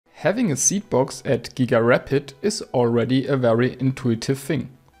Having a Seedbox at Giga Rapid is already a very intuitive thing.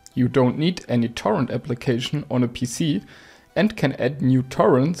 You don't need any torrent application on a PC and can add new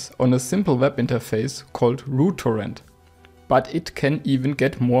torrents on a simple web interface called RuTorrent. But it can even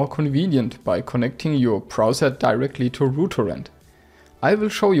get more convenient by connecting your browser directly to RuTorrent. I will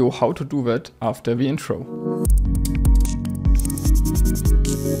show you how to do that after the intro.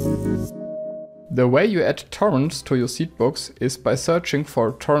 The way you add torrents to your Seedbox is by searching for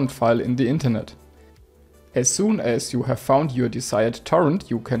a torrent file in the internet. As soon as you have found your desired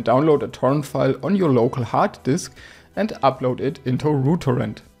torrent, you can download a torrent file on your local hard disk and upload it into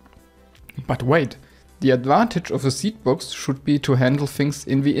RuTorrent. But wait, the advantage of a Seedbox should be to handle things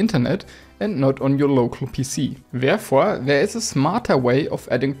in the internet and not on your local PC. Therefore, there is a smarter way of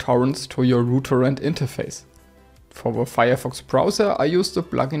adding torrents to your RuTorrent interface. For the Firefox browser, I use the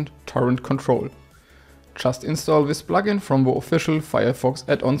plugin Torrent Control. Just install this plugin from the official Firefox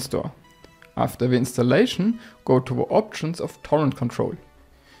add-on store. After the installation, go to the options of Torrent Control.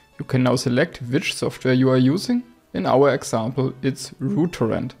 You can now select which software you are using. In our example, it's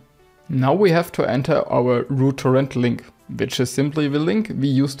RuTorrent. Now we have to enter our RuTorrent link, which is simply the link we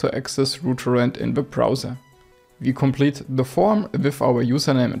use to access RuTorrent in the browser. We complete the form with our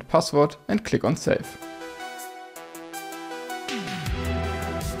username and password and click on Save.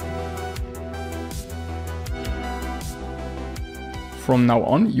 From now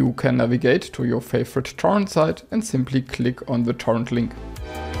on, you can navigate to your favorite torrent site and simply click on the torrent link.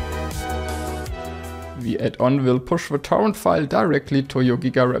 The add-on will push the torrent file directly to your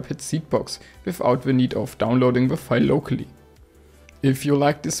Giga Rapid Seedbox without the need of downloading the file locally. If you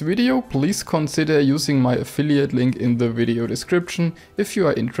liked this video, please consider using my affiliate link in the video description if you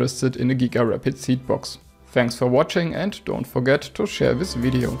are interested in a Giga Rapid Seedbox. Thanks for watching and don't forget to share this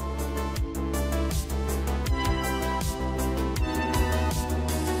video.